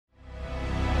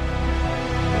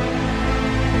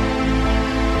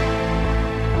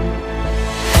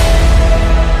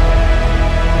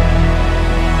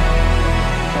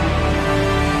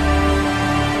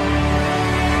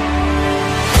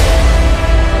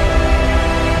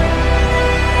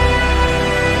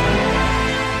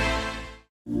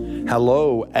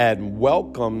Hello and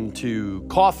welcome to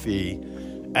Coffee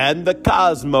and the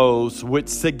Cosmos with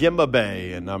Sagima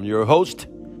Bay. And I'm your host,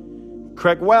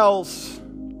 Craig Wells.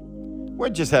 We're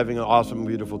just having an awesome,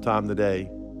 beautiful time today.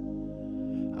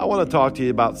 I want to talk to you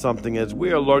about something as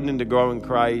we are learning to grow in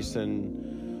Christ.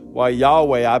 And why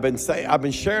Yahweh, I've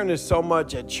been sharing this so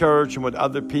much at church and with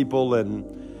other people.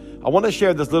 And I want to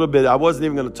share this little bit. I wasn't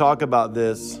even going to talk about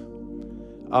this,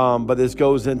 but this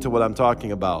goes into what I'm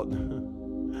talking about.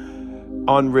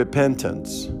 On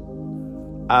repentance.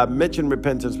 I've mentioned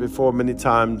repentance before many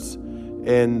times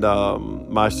in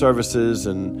my services.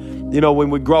 And, when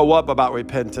we grow up about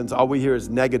repentance, all we hear is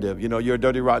negative. You're a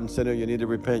dirty, rotten sinner. You need to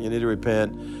repent. You need to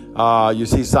repent. You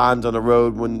see signs on the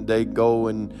road when they go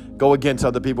against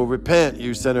other people. Repent,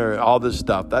 you sinner, all this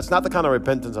stuff. That's not the kind of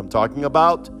repentance I'm talking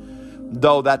about,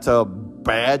 though that's a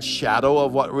bad shadow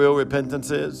of what real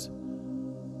repentance is.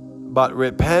 But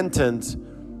repentance,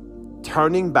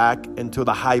 turning back into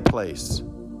the high place.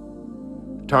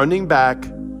 Turning back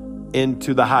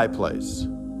into the high place.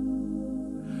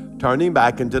 Turning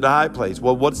back into the high place.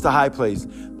 Well, what's the high place?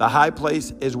 The high place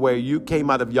is where you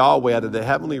came out of Yahweh, out of the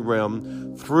heavenly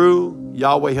realm, through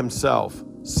Yahweh himself,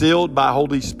 sealed by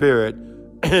Holy Spirit,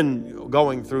 and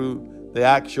going through the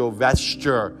actual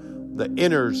vesture, the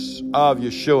inners of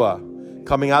Yeshua,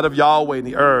 coming out of Yahweh in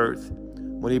the earth,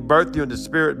 when he birthed you into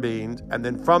spirit beings, and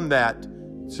then from that,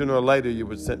 sooner or later, you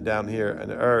were sent down here on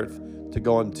the earth to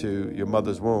go into your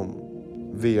mother's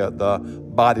womb via the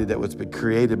body that was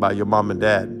created by your mom and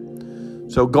dad.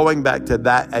 So going back to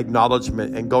that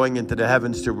acknowledgement and going into the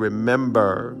heavens to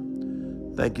remember,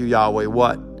 thank you, Yahweh,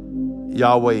 what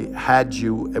Yahweh had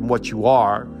you and what you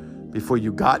are before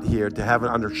you got here, to have an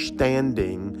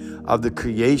understanding of the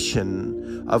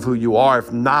creation of who you are.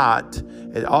 If not,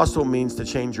 it also means to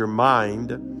change your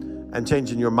mind. And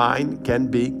changing your mind can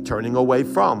be turning away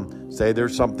from. Say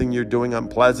there's something you're doing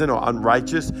unpleasant or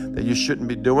unrighteous that you shouldn't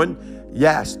be doing.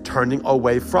 Yes, turning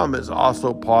away from is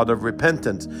also part of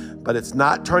repentance. But it's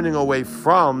not turning away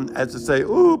from as to say,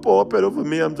 ooh, poor pity for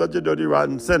me, I'm such a dirty,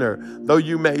 rotten sinner. Though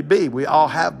you may be. We all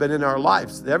have been in our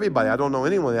lives. Everybody. I don't know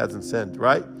anyone that hasn't sinned,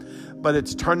 right? But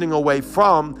it's turning away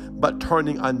from, but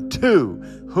turning unto.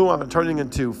 Who I'm turning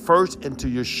into? First into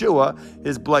Yeshua,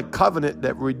 his blood covenant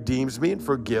that redeems me and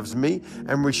forgives me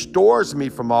and restores me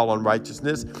from all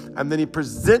unrighteousness. And then he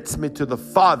presents me to the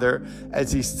Father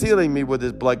as he's sealing me with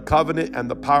his blood covenant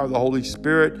and the power of the Holy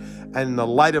Spirit. And in the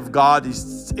light of God,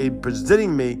 he's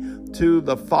presenting me to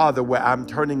the Father, where I'm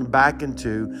turning back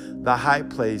into the high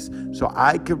place so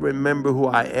I could remember who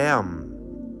I am.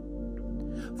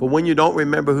 For when you don't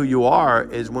remember who you are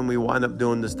is when we wind up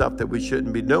doing the stuff that we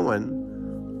shouldn't be doing,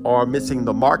 or missing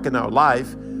the mark in our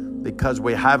life because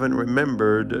we haven't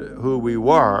remembered who we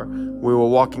were. We were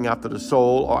walking after the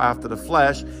soul or after the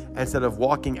flesh instead of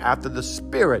walking after the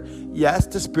Spirit. Yes,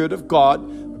 the Spirit of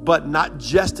God, but not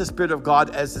just the Spirit of God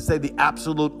as to say the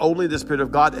absolute, only the Spirit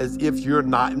of God, as if you're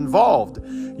not involved.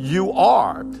 You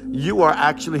are. You are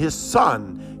actually his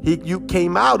son. You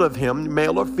came out of him,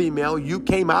 male or female, you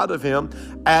came out of him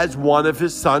as one of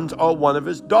his sons or one of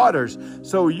his daughters.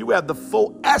 So you have the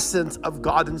full essence of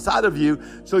God inside of you.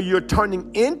 So you're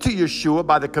turning into Yeshua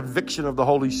by the conviction of the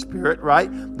Holy Spirit, right?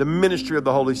 The ministry of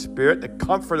the Holy Spirit, the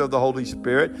comfort of the Holy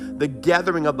Spirit, the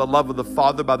gathering of the love of the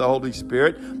Father by the Holy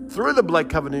Spirit, through the blood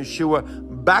covenant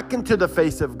Yeshua, back into the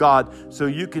face of God, so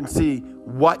you can see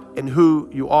what and who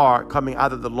you are coming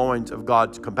out of the loins of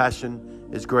God's compassion,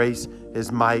 his grace, his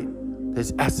might,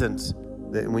 his essence,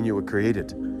 when you were created.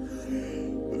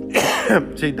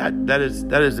 See, that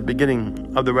is the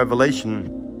beginning of the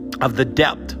revelation of the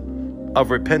depth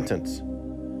of repentance.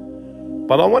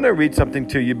 But I want to read something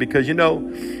to you because,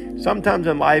 sometimes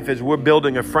in life as we're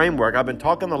building a framework, I've been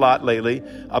talking a lot lately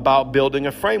about building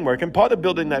a framework. And part of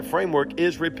building that framework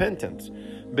is repentance,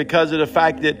 because of the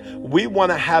fact that we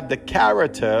want to have the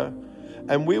character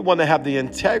and we want to have the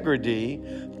integrity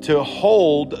to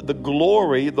hold the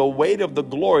glory, the weight of the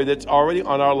glory that's already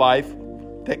on our life,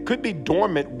 that could be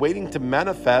dormant, waiting to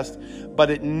manifest, but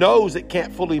it knows it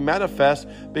can't fully manifest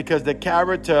because the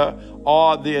character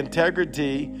or the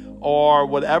integrity or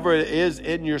whatever it is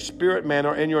in your spirit man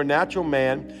or in your natural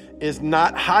man is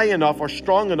not high enough or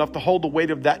strong enough to hold the weight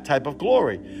of that type of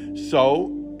glory. So,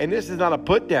 and this is not a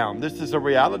put down, this is a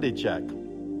reality check.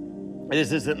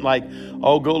 This isn't like,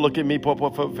 oh, go look at me,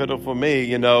 fiddle for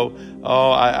me,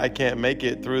 I can't make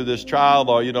it through this trial,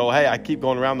 or, hey, I keep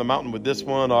going around the mountain with this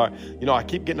one, or, I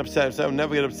keep getting upset, I say I'll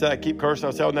never get upset, I keep cursing,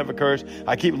 I say I'll never curse,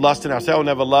 I keep lusting, I say I'll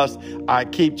never lust, I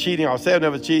keep cheating, I say I'll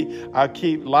never cheat, I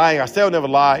keep lying, I say I'll never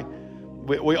lie.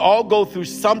 We all go through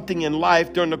something in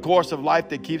life during the course of life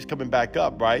that keeps coming back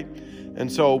up, right?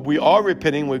 And so we are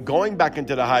repenting. We're going back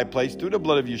into the high place through the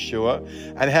blood of Yeshua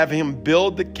and having him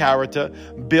build the character,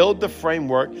 build the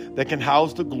framework that can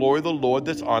house the glory of the Lord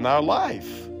that's on our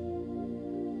life.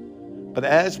 But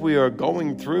as we are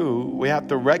going through, we have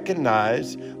to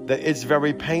recognize that it's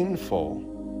very painful.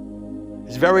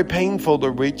 It's very painful to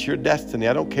reach your destiny.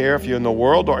 I don't care if you're in the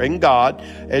world or in God.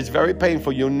 It's very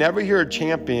painful. You'll never hear a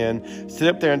champion sit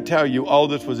up there and tell you, oh,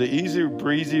 this was an easy,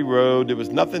 breezy road. There was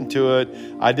nothing to it.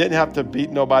 I didn't have to beat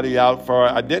nobody out for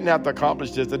it. I didn't have to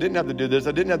accomplish this. I didn't have to do this.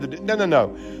 I didn't have to do...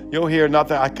 No. You'll hear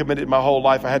nothing. I committed my whole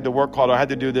life. I had to work harder. I had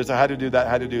to do this. I had to do that. I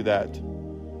had to do that.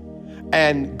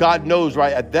 And God knows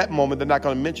right at that moment, they're not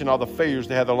going to mention all the failures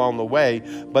they had along the way.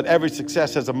 But every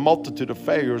success has a multitude of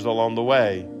failures along the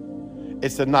way.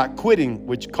 It's the not quitting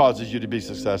which causes you to be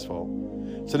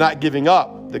successful. It's the not giving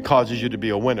up that causes you to be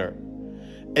a winner.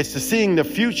 It's the seeing the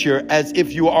future as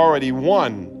if you already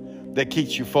won that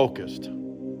keeps you focused.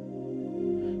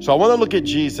 So I want to look at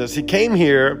Jesus. He came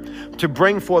here to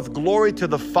bring forth glory to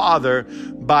the Father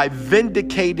by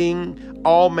vindicating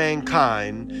all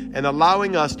mankind and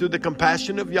allowing us through the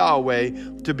compassion of Yahweh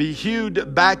to be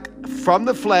hewed back from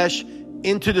the flesh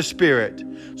into the Spirit.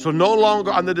 So no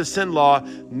longer under the sin law,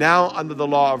 now under the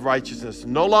law of righteousness.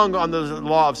 No longer under the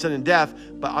law of sin and death,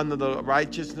 but under the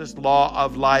righteousness law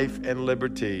of life and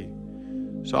liberty.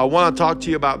 So I want to talk to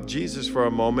you about Jesus for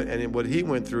a moment and what he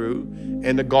went through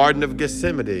in the Garden of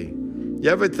Gethsemane. You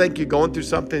ever think you're going through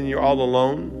something and you're all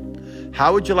alone?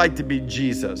 How would you like to be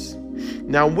Jesus?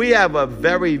 Now, we have a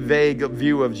very vague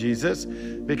view of Jesus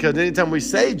because anytime we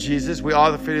say Jesus, we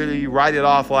automatically write it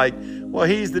off like, well,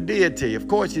 he's the deity. Of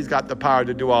course, he's got the power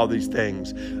to do all these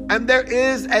things. And there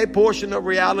is a portion of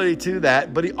reality to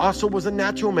that, but he also was a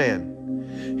natural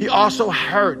man. He also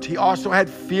hurt. He also had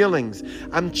feelings.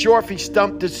 I'm sure if he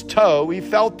stumped his toe, he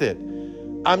felt it.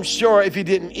 I'm sure if he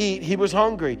didn't eat, he was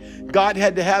hungry. God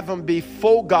had to have him be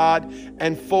full God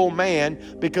and full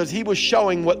man because he was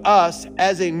showing what us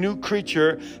as a new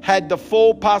creature had the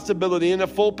full possibility and the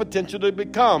full potential to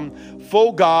become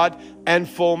full God and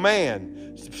full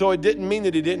man. So it didn't mean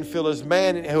that he didn't feel his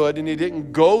manhood and he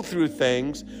didn't go through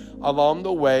things along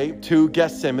the way to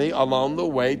Gethsemane, along the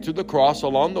way to the cross,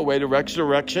 along the way to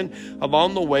resurrection,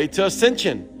 along the way to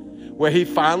ascension, where he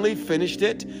finally finished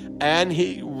it and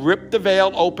he ripped the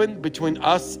veil open between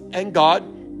us and God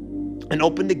and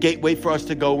opened the gateway for us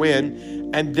to go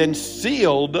in and then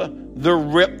sealed the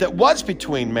rip that was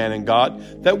between man and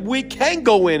God, that we can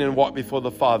go in and walk before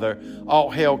the Father. All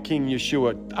hail King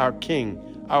Yeshua, our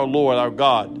King, our Lord, our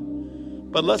God.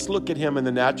 But let's look at him in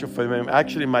the natural for him.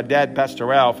 Actually, my dad,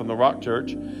 Pastor Al from the Rock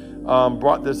Church,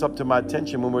 brought this up to my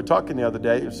attention when we were talking the other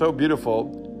day. It was so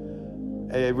beautiful.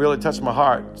 It really touched my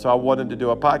heart. So I wanted to do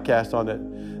a podcast on it.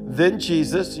 Then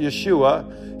Jesus,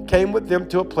 Yeshua, came with them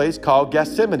to a place called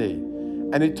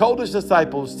Gethsemane. And he told his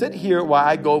disciples, sit here while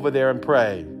I go over there and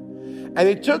pray. And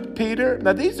he took Peter.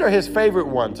 Now, these are his favorite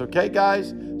ones, okay,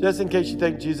 guys? Just in case you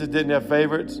think Jesus didn't have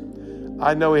favorites.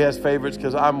 I know he has favorites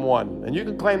because I'm one. And you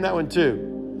can claim that one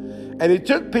too. And he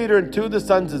took Peter and two of the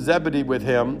sons of Zebedee with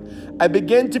him and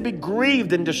began to be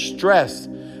grieved and distressed.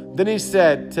 Then he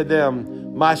said to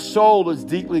them, my soul is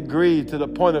deeply grieved to the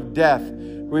point of death.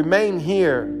 Remain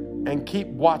here and keep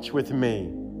watch with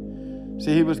me.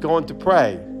 See, he was going to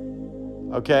pray.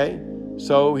 Okay?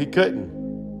 So he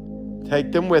couldn't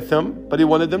take them with him, but he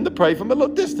wanted them to pray from a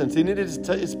little distance. He needed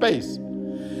his space.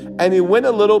 And he went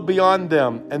a little beyond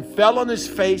them and fell on his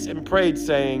face and prayed,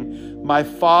 saying, my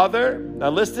Father, now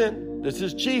listen, this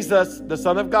is Jesus, the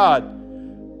Son of God.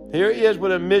 Here he is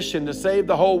with a mission to save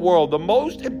the whole world. The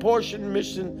most important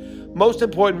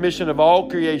mission of all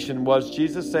creation was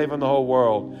Jesus saving the whole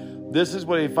world. This is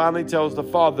what he finally tells the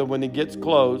Father when he gets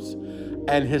close.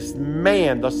 And his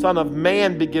man, the Son of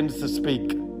Man, begins to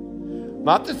speak.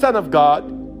 Not the Son of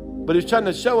God, but he's trying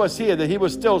to show us here that he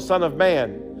was still Son of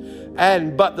Man.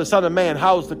 But the Son of Man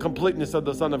housed the completeness of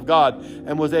the Son of God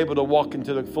and was able to walk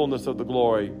into the fullness of the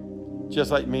glory.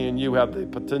 Just like me and you have the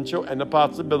potential and the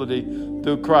possibility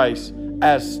through Christ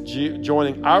as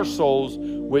joining our souls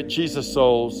with Jesus'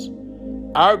 souls.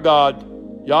 Our God,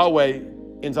 Yahweh,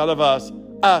 inside of us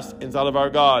inside of our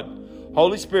God.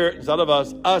 Holy Spirit inside of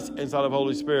us inside of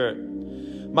Holy Spirit.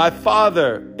 My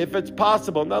Father, if it's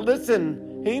possible. Now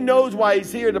listen, he knows why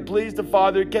he's here, to please the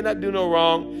Father. He cannot do no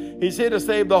wrong. He's here to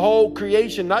save the whole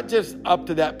creation, not just up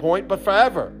to that point, but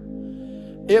forever.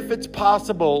 If it's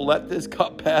possible, let this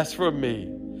cup pass from me.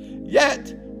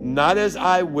 Yet, not as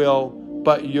I will,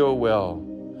 but your will.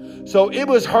 So it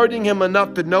was hurting him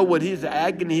enough to know what his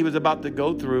agony he was about to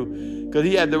go through, because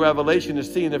he had the revelation to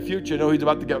see in the future, know he's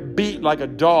about to get beat like a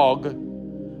dog,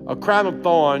 a crown of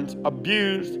thorns,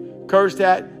 abused, cursed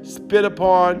at, spit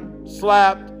upon,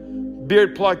 slapped,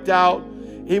 beard plucked out.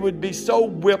 He would be so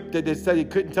whipped that they said he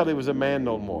couldn't tell he was a man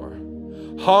no more.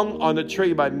 Hung on a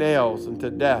tree by nails unto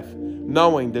death,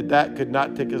 knowing that that could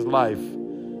not take his life.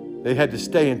 They had to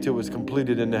stay until it was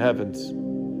completed in the heavens.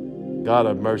 God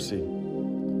have mercy.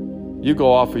 You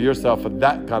go offer yourself for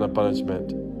that kind of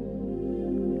punishment.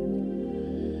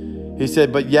 He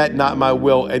said, but yet not my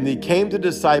will. And he came to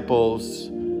disciples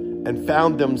and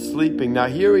found them sleeping. Now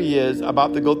here he is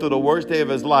about to go through the worst day of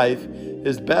his life.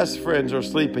 His best friends are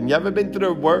sleeping. You ever been through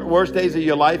the worst days of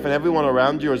your life and everyone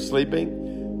around you are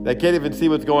sleeping? They can't even see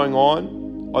what's going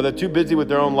on, or they're too busy with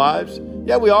their own lives?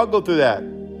 Yeah, we all go through that.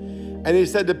 And he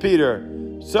said to Peter,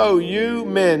 so you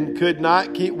men could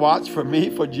not keep watch for me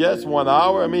for just 1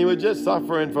 hour? I mean, we're just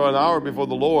suffering for an hour before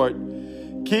the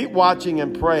Lord. Keep watching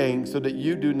and praying so that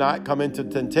you do not come into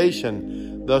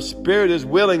temptation. The spirit is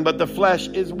willing, but the flesh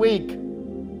is weak.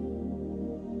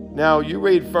 Now, you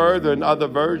read further in other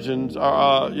versions, or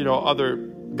other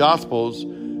gospels,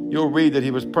 you'll read that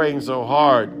he was praying so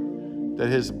hard that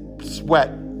his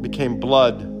sweat became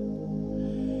blood.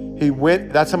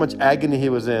 That's how much agony he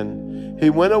was in. He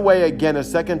went away again a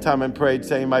second time and prayed,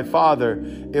 saying, my Father,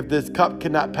 if this cup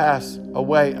cannot pass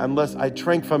away unless I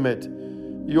drink from it,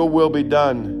 your will be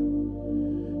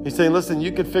done. He's saying, listen,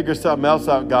 you can figure something else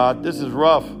out, God. This is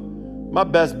rough. My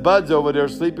best bud's over there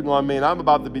sleeping on me, and I'm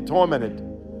about to be tormented.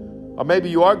 Or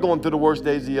maybe you are going through the worst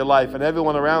days of your life, and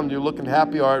everyone around you looking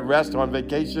happy or at rest or on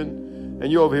vacation,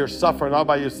 and you're over here suffering all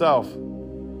by yourself.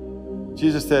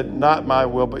 Jesus said, not my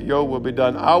will, but your will be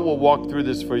done. I will walk through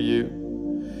this for you.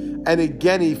 And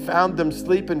again, he found them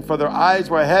sleeping, for their eyes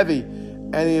were heavy.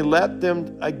 And he left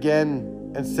them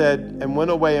again and said, and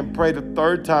went away and prayed a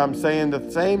third time, saying the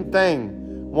same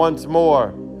thing once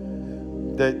more,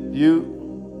 that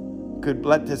you could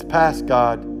let this pass,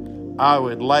 God. I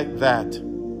would like that.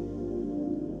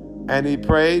 And he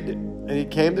prayed, and he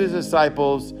came to his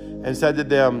disciples and said to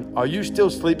them, are you still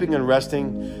sleeping and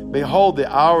resting? Behold,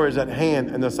 the hour is at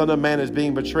hand, and the Son of Man is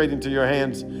being betrayed into your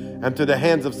hands and to the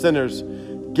hands of sinners.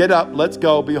 Get up, let's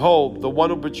go. Behold, the one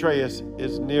who betrays us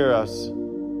is near us.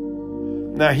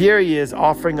 Now here he is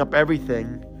offering up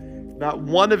everything. Not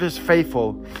one of his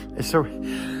faithful is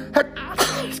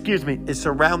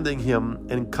surrounding him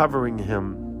and covering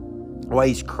him while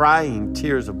he's crying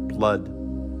tears of blood,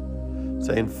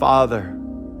 saying, Father,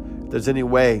 if there's any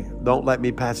way, don't let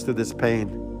me pass through this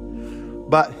pain.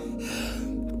 But,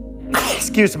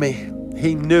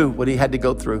 he knew what he had to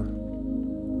go through.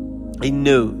 He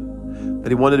knew that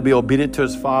he wanted to be obedient to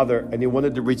his Father, and he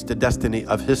wanted to reach the destiny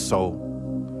of his soul.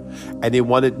 And he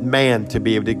wanted man to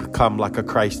be able to become like a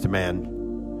Christ man.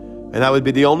 And that would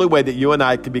be the only way that you and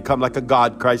I could become like a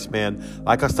God Christ man,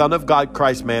 like a Son of God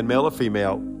Christ man, male or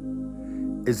female,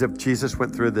 is if Jesus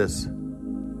went through this.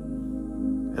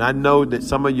 And I know that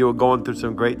some of you are going through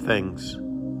some great things,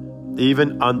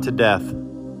 even unto death.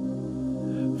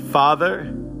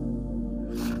 Father,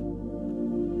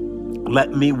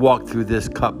 let me walk through this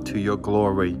cup to your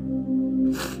glory.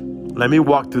 Let me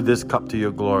walk through this cup to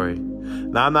your glory.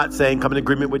 Now, I'm not saying come in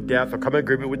agreement with death or come in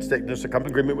agreement with sickness or come in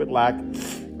agreement with lack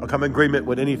or come in agreement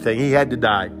with anything. He had to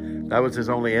die. That was his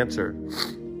only answer.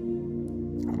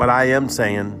 But I am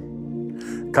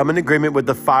saying come in agreement with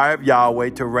the fire of Yahweh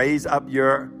to raise up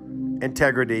your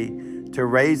integrity, to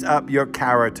raise up your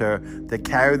character, to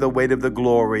carry the weight of the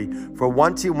glory. For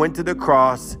once he went to the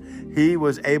cross, he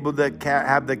was able to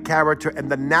have the character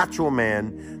and the natural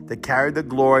man to carry the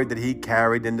glory that he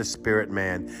carried in the spirit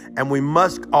man. And we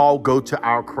must all go to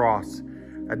our cross.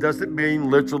 That doesn't mean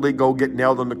literally go get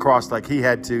nailed on the cross like he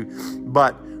had to,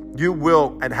 but you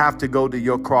will and have to go to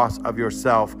your cross of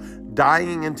yourself,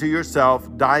 dying into yourself,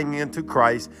 dying into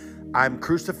Christ. I'm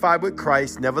crucified with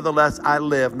Christ. Nevertheless, I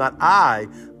live, not I,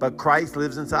 but Christ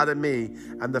lives inside of me.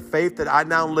 And the faith that I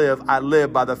now live, I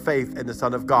live by the faith in the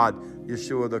Son of God,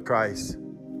 Yeshua the Christ.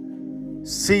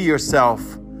 See yourself.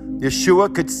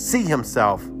 Yeshua could see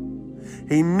himself.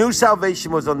 He knew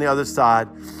salvation was on the other side.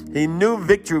 He knew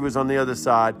victory was on the other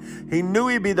side. He knew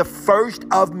he'd be the first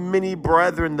of many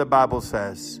brethren, the Bible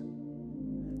says.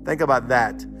 Think about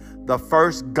that. The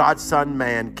first God's Son,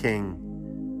 man,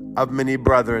 king of many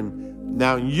brethren.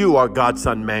 Now you are God's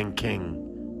Son, man,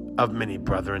 king of many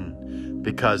brethren,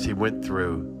 because he went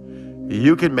through.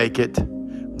 You can make it.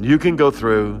 You can go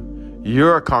through.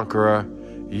 You're a conqueror.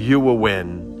 You will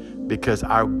win, because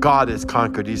our God is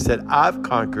conquered. He said, I've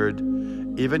conquered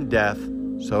even death,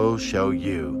 so shall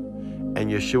you. In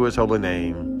Yeshua's holy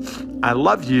name. I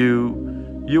love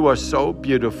you. You are so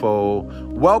beautiful.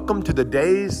 Welcome to the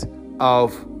days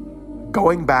of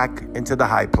going back into the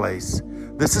high place.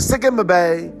 This is Sigma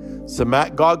Bay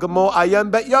Samat Gargamo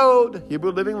Ayem Bet Yod.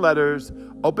 Hebrew Living Letters.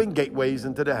 Open gateways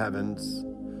into the heavens.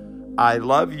 I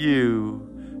love you.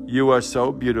 You are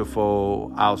so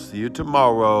beautiful. I'll see you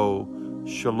tomorrow.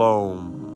 Shalom.